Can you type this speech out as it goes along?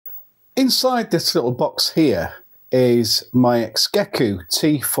Inside this little box here is my Xgecu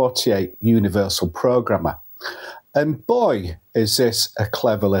T48 universal programmer. And boy, is this a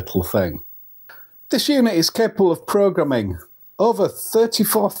clever little thing. This unit is capable of programming over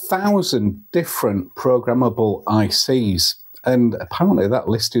 34,000 different programmable ICs. And apparently that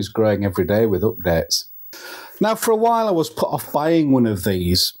list is growing every day with updates. Now, for a while I was put off buying one of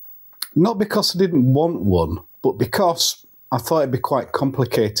these, not because I didn't want one, but because I thought it'd be quite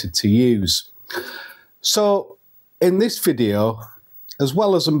complicated to use. So in this video, as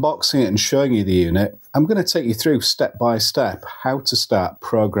well as unboxing it and showing you the unit, I'm going to take you through step by step how to start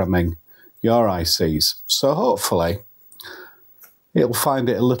programming your ICs. So hopefully you'll find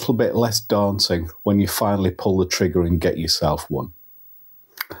it a little bit less daunting when you finally pull the trigger and get yourself one.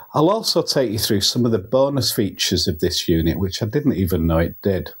 I'll also take you through some of the bonus features of this unit, which I didn't even know it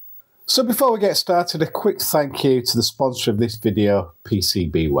did. So before we get started, a quick thank you to the sponsor of this video,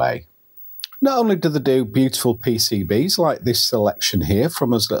 PCBWay. Not only do they do beautiful PCBs like this selection here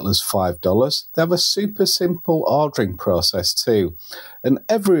from as little as $5, they have a super simple ordering process too. And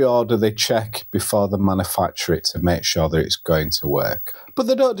every order they check before they manufacture it to make sure that it's going to work. But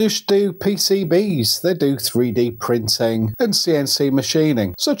they don't just do PCBs, they do 3D printing and CNC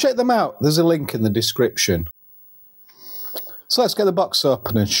machining. So check them out, there's a link in the description. So let's get the box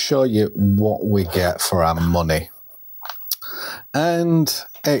open and show you what we get for our money. And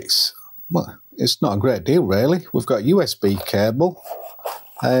well, it's not a great deal really. We've got a USB cable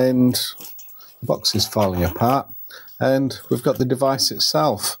and the box is falling apart, and we've got the device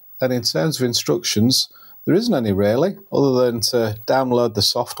itself. And in terms of instructions, there isn't any really, other than to download the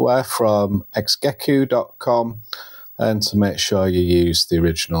software from xgecu.com and to make sure you use the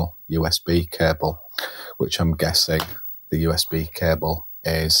original USB cable, which I'm guessing the USB cable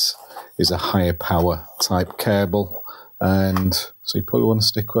is a higher power type cable, and so you probably want to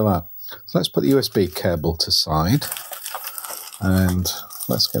stick with that. So let's put the USB cable to side and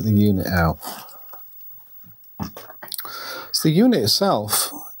let's get the unit out. So the unit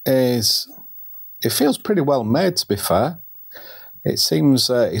itself it feels pretty well made, to be fair. It seems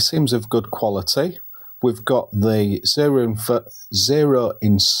of good quality. We've got the zero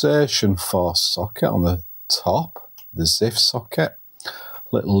insertion force socket on the top, the ZIF socket,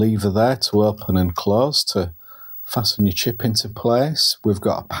 little lever there to open and close to fasten your chip into place. We've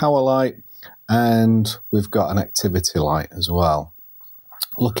got a power light and we've got an activity light as well.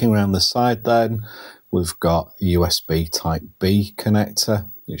 Looking around the side then, we've got a USB type B connector,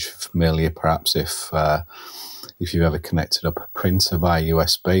 which you're familiar perhaps if you've ever connected up a printer via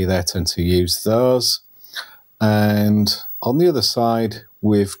USB, they tend to use those. And on the other side,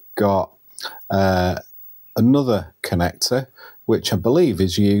 we've got another connector, which I believe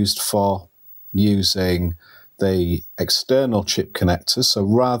is used for using the external chip connectors. So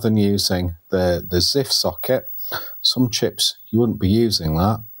rather than using the ZIF socket, some chips you wouldn't be using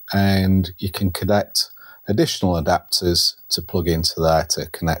that, and you can connect additional adapters to plug into there to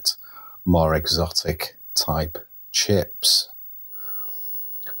connect more exotic type chips.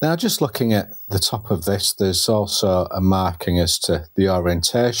 Now, just looking at the top of this, there's also a marking as to the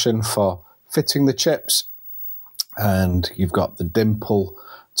orientation for fitting the chips, and you've got the dimple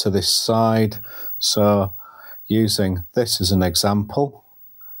to this side. So using this as an example,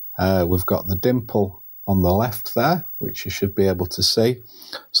 we've got the dimple on the left there, which you should be able to see.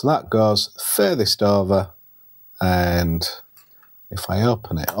 So that goes furthest over, and if I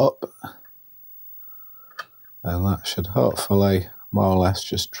open it up, and that should hopefully more or less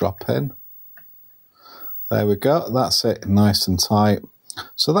just drop in. There we go, that's it, nice and tight.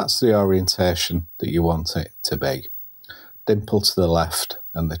 So that's the orientation that you want it to be. Dimple to the left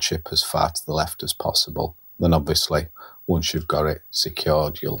and the chip as far to the left as possible. Then obviously, once you've got it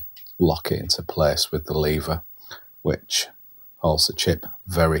secured, you'll lock it into place with the lever, which holds the chip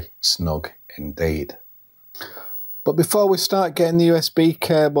very snug indeed. But before we start getting the USB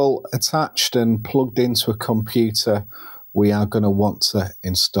cable attached and plugged into a computer, we are going to want to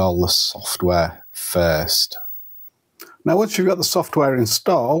install the software first. Now, once you've got the software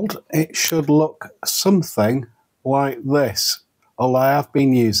installed, it should look something like this. Although I have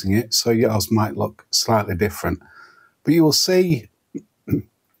been using it, so yours might look slightly different. But you will see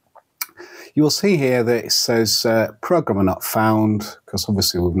here that it says programmer not found, because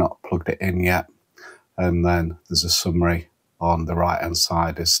obviously we've not plugged it in yet. And then there's a summary on the right hand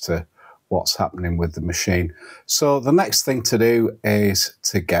side as to what's happening with the machine. So the next thing to do is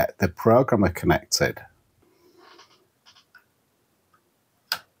to get the programmer connected.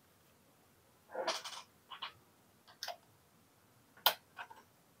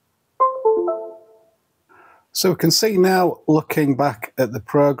 So we can see now, looking back at the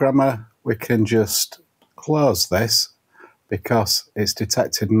programmer, we can just close this because it's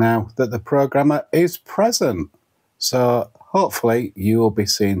detected now that the programmer is present. So hopefully you will be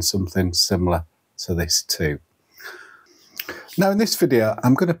seeing something similar to this too. Now in this video,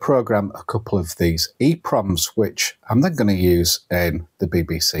 I'm going to program a couple of these EEPROMs, which I'm then going to use in the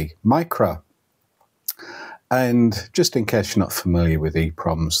BBC Micro. And just in case you're not familiar with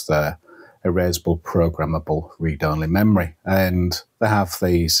EEPROMs, they're erasable, programmable, read-only memory. And they have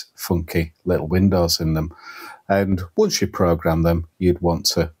these funky little windows in them. And once you program them, you'd want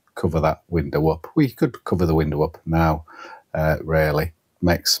to cover that window up. Well, you could cover the window up now, really.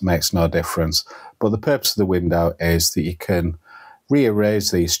 Makes no difference. But the purpose of the window is that you can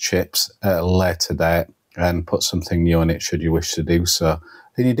rearrange these chips at a later date and put something new on it should you wish to do so.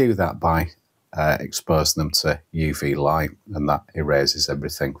 And you do that by exposing them to UV light, and that erases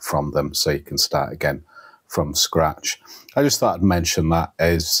everything from them so you can start again from scratch. I just thought I'd mention that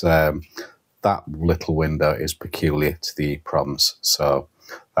as that little window is peculiar to the EEPROMs, so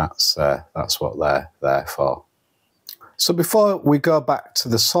that's what they're there for. So before we go back to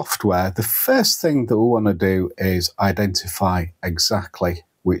the software, the first thing that we want to do is identify exactly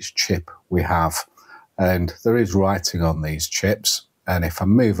which chip we have. And there is writing on these chips. And if I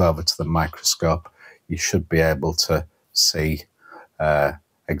move over to the microscope, you should be able to see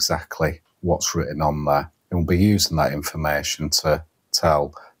exactly what's written on there. And we'll be using that information to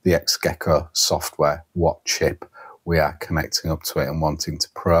tell the Xgecu software what chip we are connecting up to it and wanting to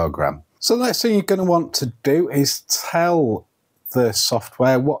program. So the next thing you're going to want to do is tell the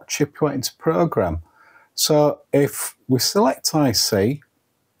software what chip you're wanting to program. So if we select IC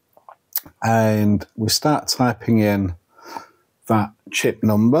and we start typing in that chip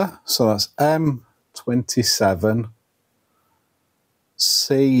number, so that's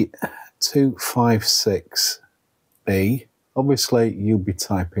M27C256B. Obviously, you'll be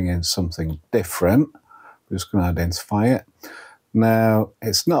typing in something different. We're just going to identify it. Now,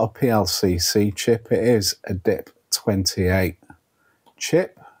 it's not a PLCC chip, it is a DIP28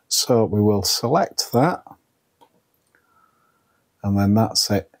 chip. So we will select that. And then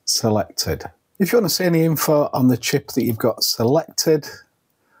that's it selected. If you want to see any info on the chip that you've got selected,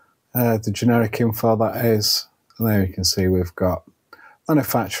 the generic info that is, and there you can see we've got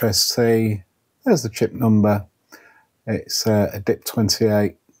manufacturer ST, there's the chip number, it's a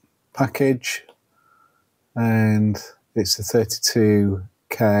DIP28 package, and it's a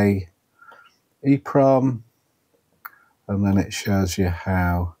 32K EEPROM, and then it shows you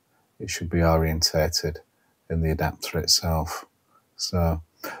how it should be orientated in the adapter itself. So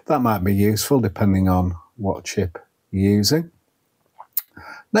that might be useful depending on what chip you're using.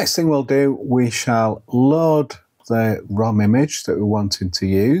 Next thing we'll do, we shall load the ROM image that we're wanting to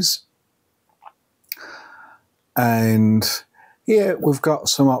use. And here we've got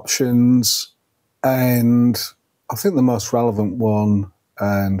some options, and I think the most relevant one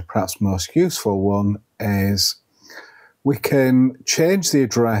and perhaps most useful one is we can change the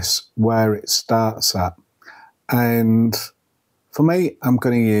address where it starts at. And for me, I'm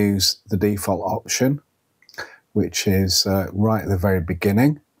going to use the default option, which is right at the very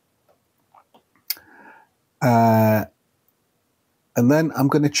beginning. And then I'm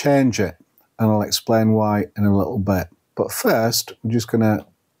going to change it, and I'll explain why in a little bit. But first, we're just going to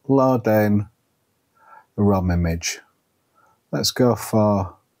load in the ROM image. Let's go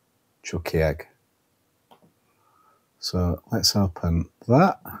for Chucky Egg. So let's open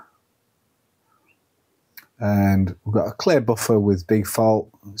that. And we've got a clear buffer with default,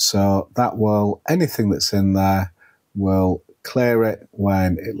 so that will, anything that's in there will clear it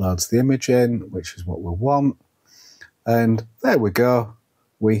when it loads the image in, which is what we want. And there we go.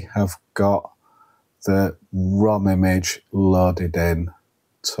 We have got the ROM image loaded in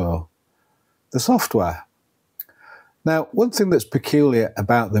to the software. Now, one thing that's peculiar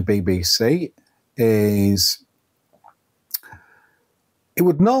about the BBC is it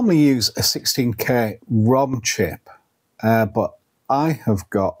would normally use a 16K ROM chip, but I have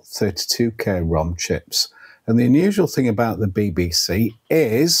got 32K ROM chips. And the unusual thing about the BBC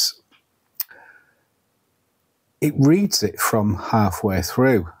is it reads it from halfway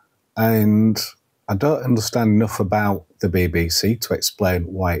through. And I don't understand enough about the BBC to explain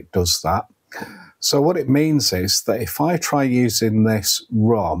why it does that. So what it means is that if I try using this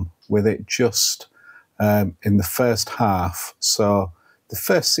ROM with it just in the first half, so the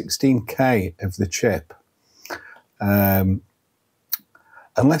first 16K of the chip,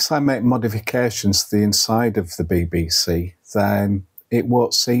 unless I make modifications to the inside of the BBC, then it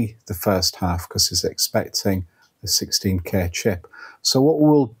won't see the first half because it's expecting the 16K chip. So what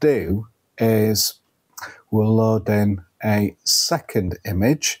we'll do is we'll load in a second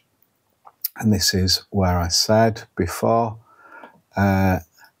image, And this is where I said before,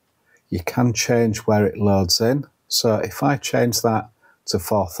 you can change where it loads in. So if I change that to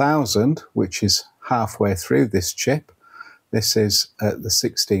 4000, which is halfway through this chip, this is at the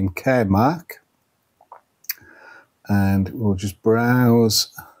 16K mark, and we'll just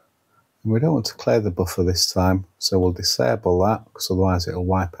browse. We don't want to clear the buffer this time, so we'll disable that, because otherwise it'll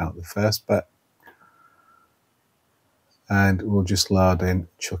wipe out the first bit. And we'll just load in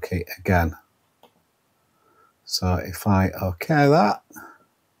Chucky again. So if I OK that,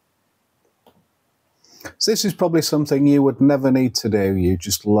 so this is probably something you would never need to do. You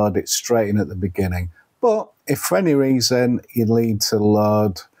just load it straight in at the beginning. But if for any reason you need to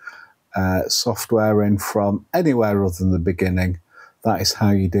load software in from anywhere other than the beginning, that is how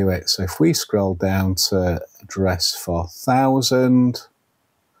you do it. So if we scroll down to address 4000,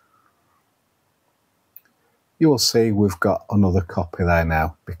 you will see we've got another copy there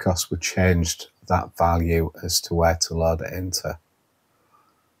now, because we changed that value as to where to load it into.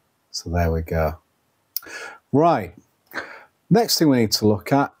 So there we go. Right, next thing we need to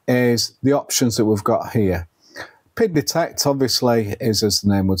look at is the options that we've got here. Pin detect obviously is, as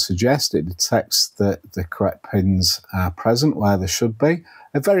the name would suggest, it detects that the correct pins are present where they should be.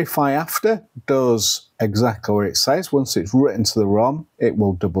 A verify after does exactly what it says. Once it's written to the ROM, it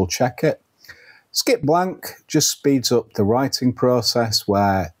will double check it. Skip blank just speeds up the writing process,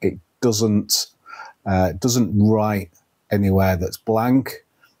 where it doesn't write anywhere that's blank,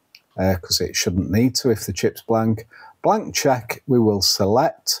 because it shouldn't need to if the chip's blank. Blank check we will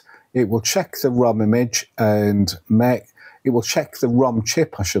select. It will check the ROM image and it will check the ROM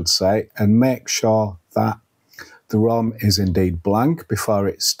chip, I should say, and make sure that the ROM is indeed blank before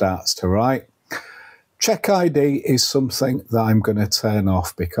it starts to write. Check ID is something that I'm going to turn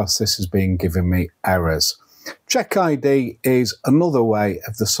off, because this has been giving me errors. Check ID is another way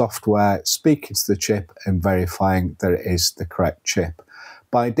of the software speaking to the chip and verifying that it is the correct chip.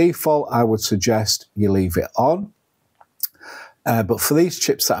 By default, I would suggest you leave it on. But for these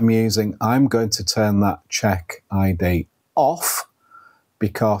chips that I'm using, I'm going to turn that check ID off,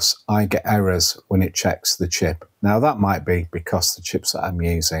 because I get errors when it checks the chip. Now that might be because the chips that I'm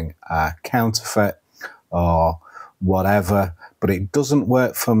using are counterfeit or whatever, but it doesn't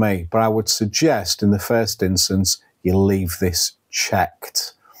work for me. But I would suggest in the first instance, you leave this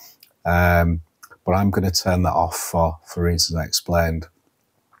checked. But I'm going to turn that off for reasons I explained.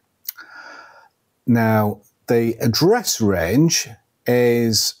 Now, the address range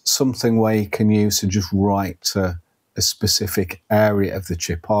is something where you can use to just write to a specific area of the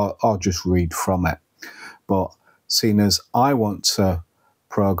chip, or just read from it. But seeing as I want to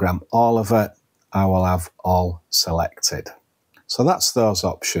program all of it, I will have all selected. So that's those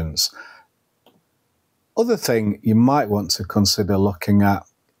options. Other thing you might want to consider looking at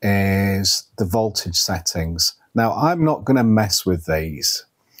is the voltage settings. Now, I'm not going to mess with these.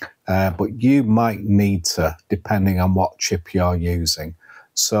 But you might need to, depending on what chip you're using.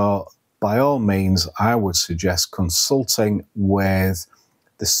 So by all means, I would suggest consulting with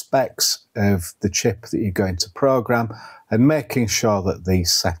the specs of the chip that you're going to program and making sure that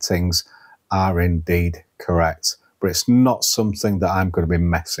these settings are indeed correct. But it's not something that I'm going to be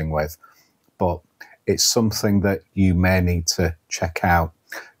messing with, but it's something that you may need to check out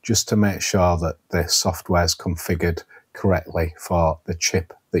just to make sure that the software is configured correctly for the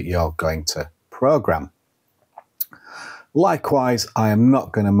chip that you're going to program. Likewise, I am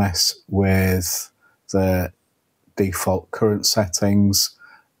not going to mess with the default current settings.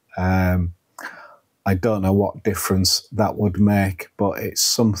 I don't know what difference that would make, but it's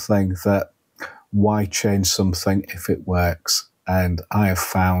something that, why change something if it works? And I have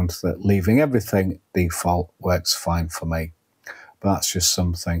found that leaving everything default works fine for me. But that's just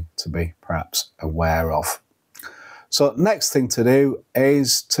something to be perhaps aware of. So next thing to do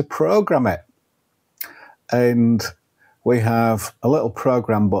is to program it. And we have a little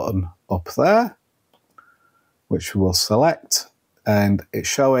program button up there, which we will select, and it's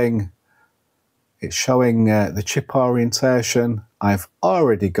showing the chip orientation. I've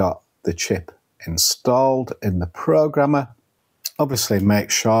already got the chip installed in the programmer. Obviously make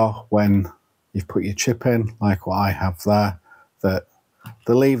sure when you put your chip in, like what I have there, that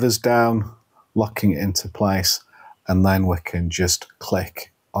the lever's down, locking it into place, and then we can just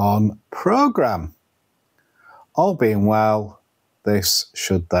click on program. All being well, this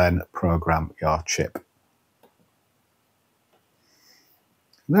should then program your chip.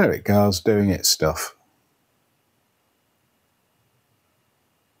 There it goes, doing its stuff.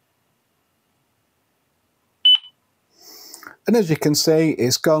 And as you can see,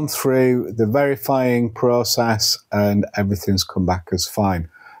 it's gone through the verifying process and everything's come back as fine.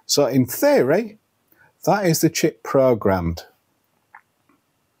 So in theory, that is the chip programmed.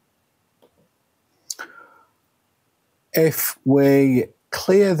 If we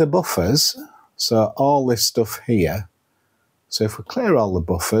clear the buffers, so all this stuff here, so if we clear all the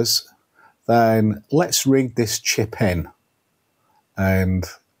buffers, then let's read this chip in and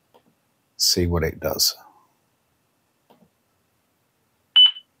see what it does.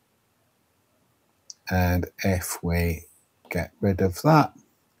 And if we get rid of that,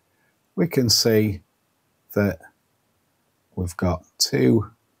 we can see that we've got two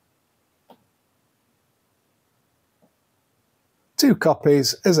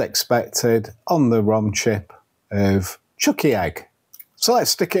copies, as expected, on the ROM chip of Chucky Egg. So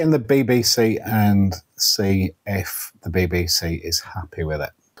let's stick it in the BBC and see if the BBC is happy with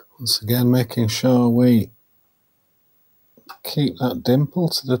it. Once again, making sure we keep that dimple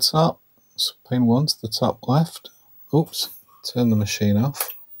to the top. So pin 1 to the top left. Oops, turn the machine off.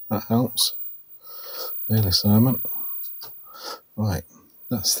 That helps. Nearly, Simon. Right,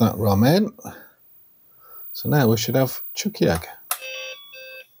 that's that ROM in. So now we should have Chucky Egg.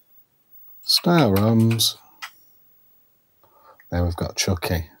 Star ROMs. There we've got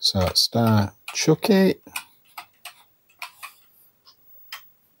Chucky. So star Chucky.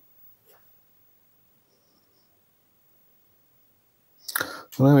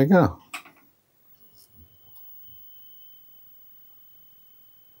 So there we go.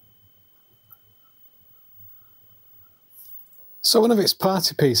 So one of its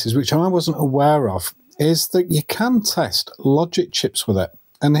party pieces, which I wasn't aware of, is that you can test logic chips with it.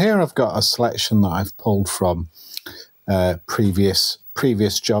 And here I've got a selection that I've pulled from previous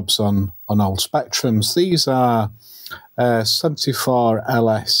jobs on old Spectrums. These are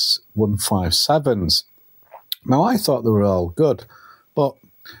 74LS157s. Now I thought they were all good, but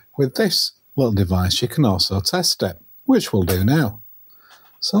with this little device you can also test it, which we'll do now.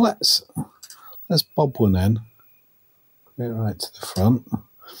 So let's bob one in. Get it right to the front.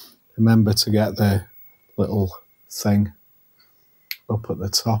 Remember to get the little thing up at the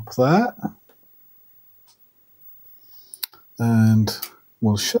top there. And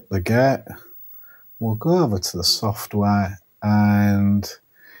we'll shut the gate. We'll go over to the software and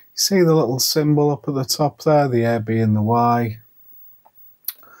see the little symbol up at the top there, the A, B and the Y.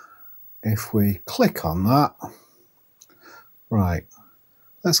 If we click on that, right,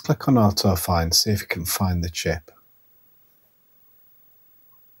 let's click on Auto Find, see if you can find the chip.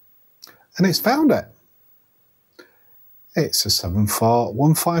 And it's found it. It's a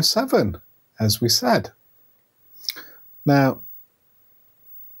 74157, as we said. Now,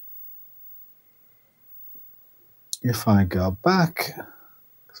 if I go back,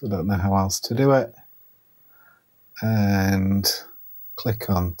 because I don't know how else to do it, and click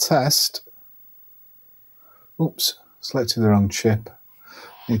on Test. Oops, selected the wrong chip.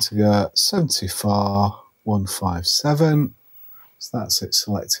 Need to go 74157. So that's it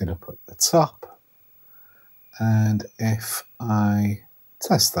selected up at the top. And if I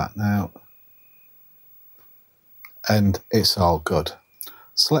test that now, and it's all good.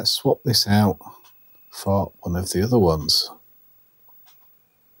 So let's swap this out for one of the other ones.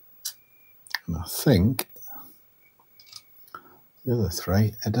 And I think the other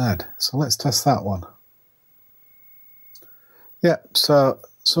three are dead. So let's test that one. Yep, so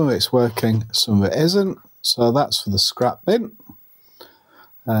some of it's working, some of it isn't. So that's for the scrap bin.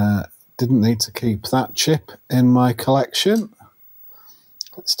 Didn't need to keep that chip in my collection.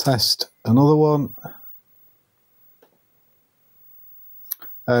 Let's test another one.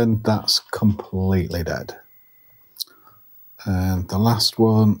 And that's completely dead. And the last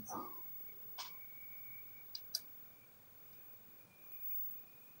one.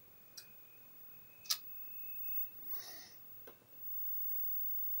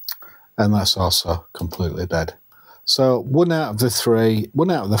 And that's also completely dead. So 1 out of the 3,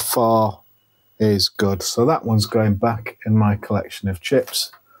 1 out of the 4 is good. So that one's going back in my collection of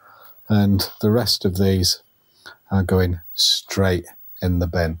chips. And the rest of these are going straight in the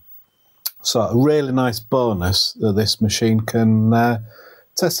bin. So a really nice bonus that this machine can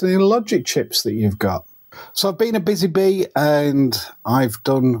test any logic chips that you've got. So I've been a busy bee and I've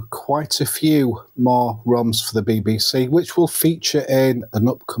done quite a few more ROMs for the BBC, which will feature in an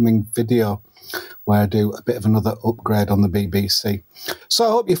upcoming video where I do a bit of another upgrade on the BBC. So I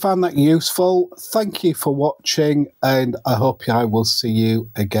hope you found that useful. Thank you for watching and I hope I will see you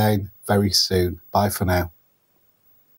again very soon. Bye for now.